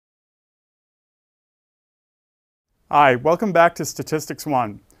Hi, welcome back to Statistics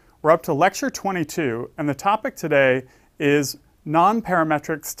 1. We're up to lecture 22, and the topic today is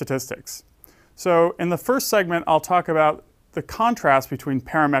non-parametric statistics. So in the first segment, I'll talk about the contrast between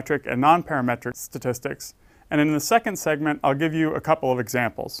parametric and non-parametric statistics, and in the second segment, I'll give you a couple of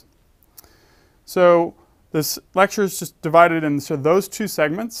examples. So this lecture is just divided into those two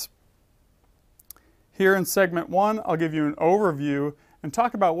segments. Here in segment 1, I'll give you an overview and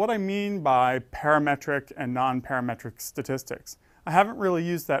talk about what I mean by parametric and non-parametric statistics. I haven't really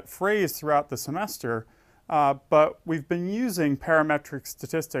used that phrase throughout the semester, but we've been using parametric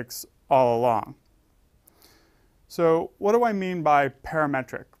statistics all along. So what do I mean by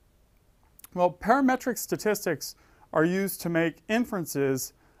parametric? Well, parametric statistics are used to make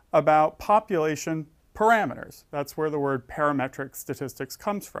inferences about population parameters. That's where the word parametric statistics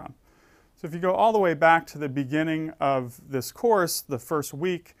comes from. So if you go all the way back to the beginning of this course, the first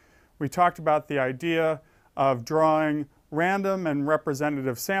week, we talked about the idea of drawing random and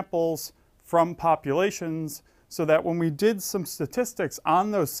representative samples from populations so that when we did some statistics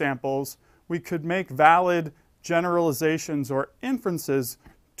on those samples, we could make valid generalizations or inferences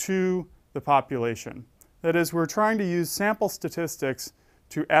to the population. That is, we're trying to use sample statistics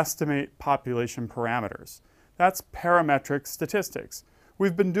to estimate population parameters. That's parametric statistics.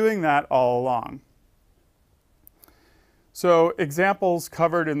 We've been doing that all along. So examples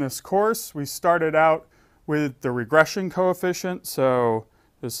covered in this course, we started out with the regression coefficient, so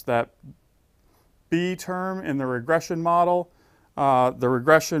just that B term in the regression model. The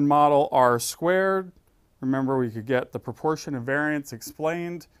regression model R squared. Remember, we could get the proportion of variance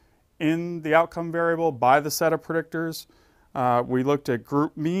explained in the outcome variable by the set of predictors. We looked at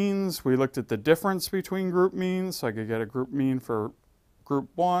group means. We looked at the difference between group means, so I could get a group mean for group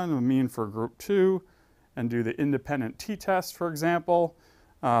 1, a mean for group 2, and do the independent t-test, for example.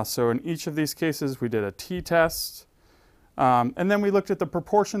 So in each of these cases, we did a t-test. And then we looked at the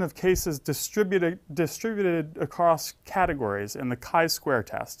proportion of cases distributed across categories in the chi-square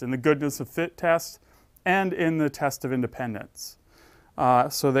test, in the goodness of fit test, and in the test of independence.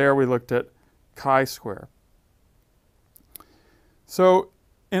 So there we looked at chi-square. So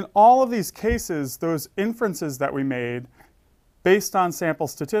in all of these cases, those inferences that we made based on sample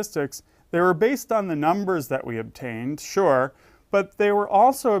statistics, they were based on the numbers that we obtained, sure, but they were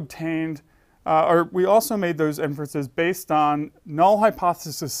also obtained, or we also made those inferences based on null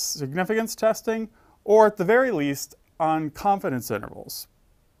hypothesis significance testing, or at the very least, on confidence intervals.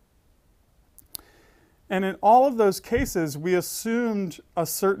 And in all of those cases, we assumed a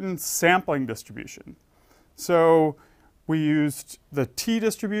certain sampling distribution. So we used the t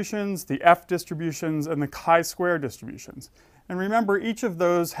distributions, the f distributions, and the chi-square distributions. And remember, each of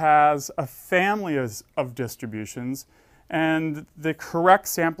those has a family of distributions, and the correct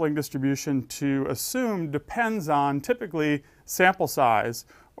sampling distribution to assume depends on typically sample size,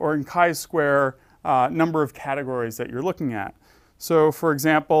 or in chi-square, number of categories that you're looking at. So for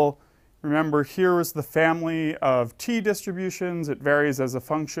example, remember here is the family of t distributions. It varies as a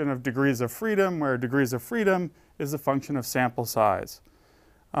function of degrees of freedom, where degrees of freedom is a function of sample size.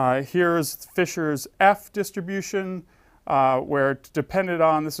 Here is Fisher's f distribution, where it depended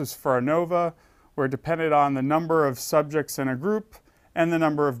on, this is for ANOVA, where it depended on the number of subjects in a group and the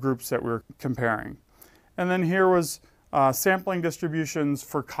number of groups that we're comparing. And then here was sampling distributions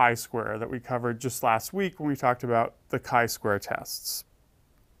for chi-square that we covered just last week when we talked about the chi-square tests.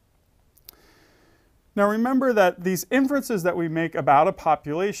 Now remember that these inferences that we make about a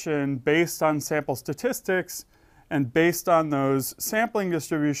population based on sample statistics and based on those sampling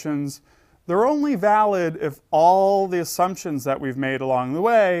distributions, they're only valid if all the assumptions that we've made along the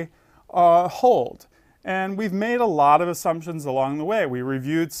way hold. And we've made a lot of assumptions along the way. We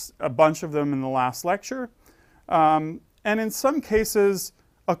reviewed a bunch of them in the last lecture. And in some cases,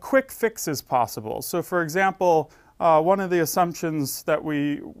 a quick fix is possible. So for example, one of the assumptions that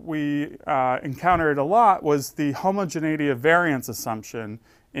we encountered a lot was the homogeneity of variance assumption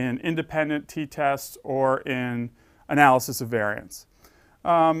in independent t-tests or in analysis of variance.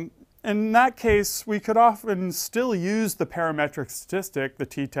 In that case, we could often still use the parametric statistic, the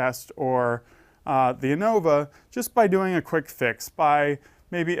t-test or the ANOVA, just by doing a quick fix, by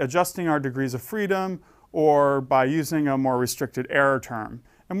maybe adjusting our degrees of freedom or by using a more restricted error term.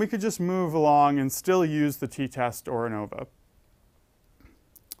 And we could just move along and still use the t-test or ANOVA.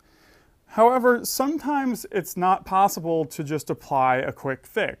 However, sometimes it's not possible to just apply a quick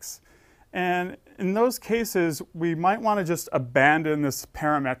fix. And in those cases, we might want to just abandon this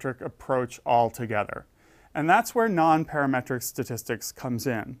parametric approach altogether. And that's where non-parametric statistics comes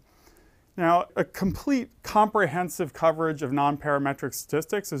in. Now, a complete comprehensive coverage of non-parametric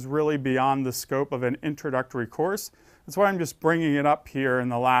statistics is really beyond the scope of an introductory course. That's why I'm just bringing it up here in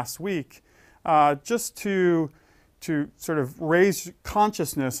the last week, just to sort of raise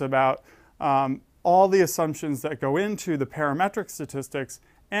consciousness about all the assumptions that go into the parametric statistics,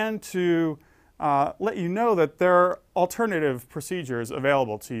 and to let you know that there are alternative procedures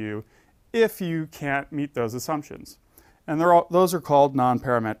available to you if you can't meet those assumptions. And those are called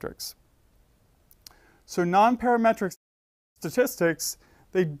non-parametrics. So non-parametric statistics,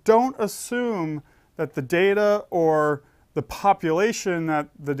 they don't assume that the data or the population that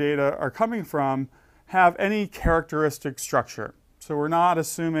the data are coming from have any characteristic structure. So we're not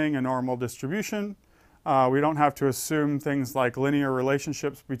assuming a normal distribution. We don't have to assume things like linear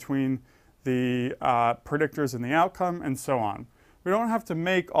relationships between the predictors and the outcome, and so on. We don't have to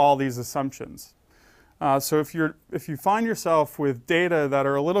make all these assumptions. So if you find yourself with data that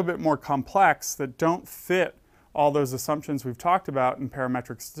are a little bit more complex, that don't fit all those assumptions we've talked about in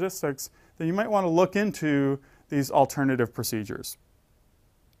parametric statistics, then you might want to look into these alternative procedures.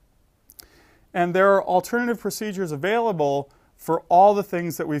 And there are alternative procedures available for all the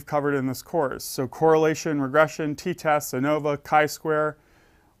things that we've covered in this course. So correlation, regression, t-tests, ANOVA, chi-square.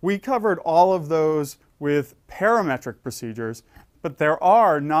 We covered all of those with parametric procedures, but there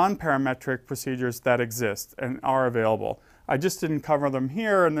are non-parametric procedures that exist and are available. I just didn't cover them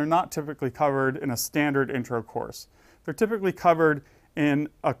here, and they're not typically covered in a standard intro course. They're typically covered in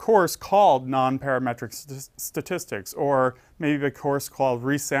a course called non-parametric statistics, or maybe a course called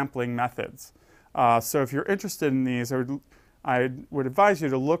resampling methods. So if you're interested in these, I would advise you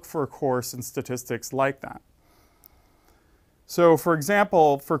to look for a course in statistics like that. So for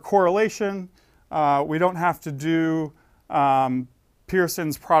example, for correlation, we don't have to do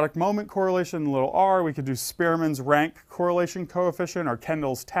Pearson's product moment correlation, little r. We could do Spearman's rank correlation coefficient or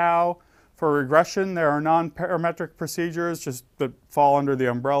Kendall's tau. For regression, there are non-parametric procedures just that fall under the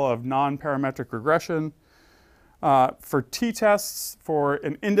umbrella of non-parametric regression. For t-tests, for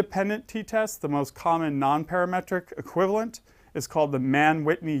an independent t-test, the most common non-parametric equivalent is called the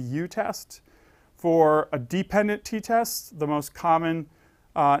Mann-Whitney U-test. For a dependent t-test, the most common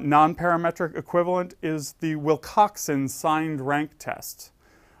non-parametric equivalent is the Wilcoxon signed rank test.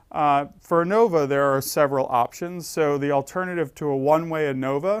 For ANOVA, there are several options. So the alternative to a one-way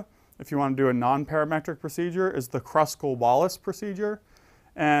ANOVA, if you want to do a non-parametric procedure, is the Kruskal-Wallis procedure.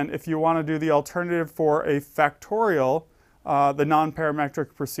 And if you want to do the alternative for a factorial, the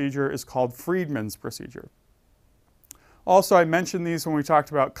non-parametric procedure is called Friedman's procedure. Also, I mentioned these when we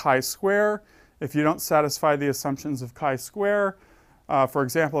talked about chi-square. If you don't satisfy the assumptions of chi-square, for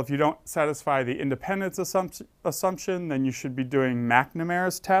example, if you don't satisfy the independence assumption, then you should be doing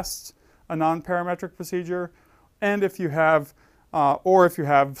McNamara's test, a non-parametric procedure. And if you have,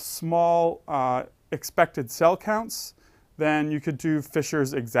 small expected cell counts, then you could do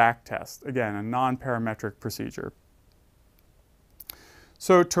Fisher's exact test, again, a non-parametric procedure.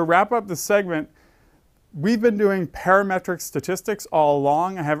 So to wrap up the segment, we've been doing parametric statistics all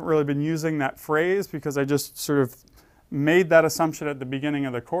along. I haven't really been using that phrase because I just sort of made that assumption at the beginning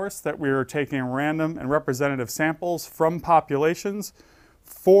of the course that we were taking random and representative samples from populations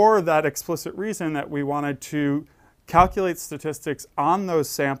for that explicit reason that we wanted to calculate statistics on those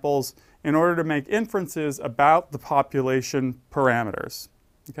samples in order to make inferences about the population parameters.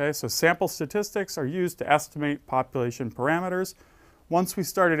 Okay, so sample statistics are used to estimate population parameters. Once we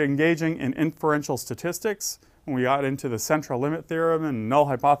started engaging in inferential statistics, when we got into the central limit theorem and null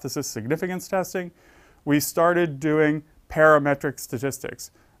hypothesis significance testing, we started doing parametric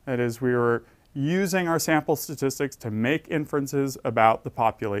statistics. That is, we were using our sample statistics to make inferences about the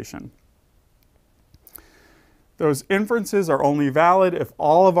population. Those inferences are only valid if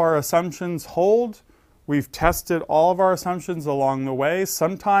all of our assumptions hold. We've tested all of our assumptions along the way.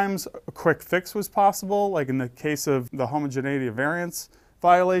 Sometimes a quick fix was possible, like in the case of the homogeneity of variance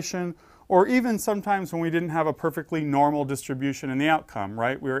violation, or even sometimes when we didn't have a perfectly normal distribution in the outcome,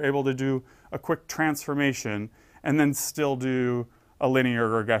 right? We were able to do a quick transformation and then still do a linear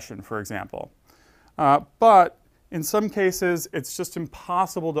regression, for example. But in some cases, it's just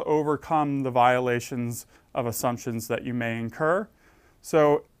impossible to overcome the violations of assumptions that you may incur.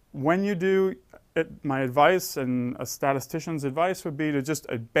 So when you do it, my advice and a statistician's advice would be to just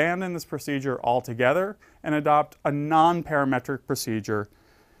abandon this procedure altogether and adopt a non-parametric procedure.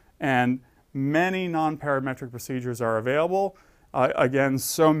 And many non-parametric procedures are available. Again,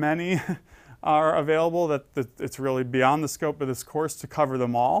 so many are available that it's really beyond the scope of this course to cover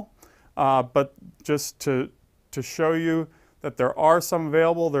them all. But just to show you that there are some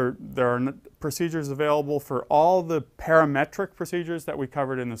available, there are procedures available for all the parametric procedures that we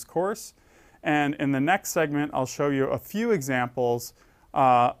covered in this course. And in the next segment, I'll show you a few examples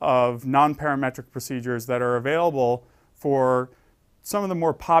of non-parametric procedures that are available for some of the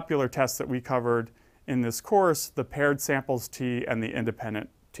more popular tests that we covered in this course, the paired samples T and the independent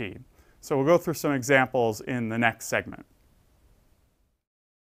T. So we'll go through some examples in the next segment.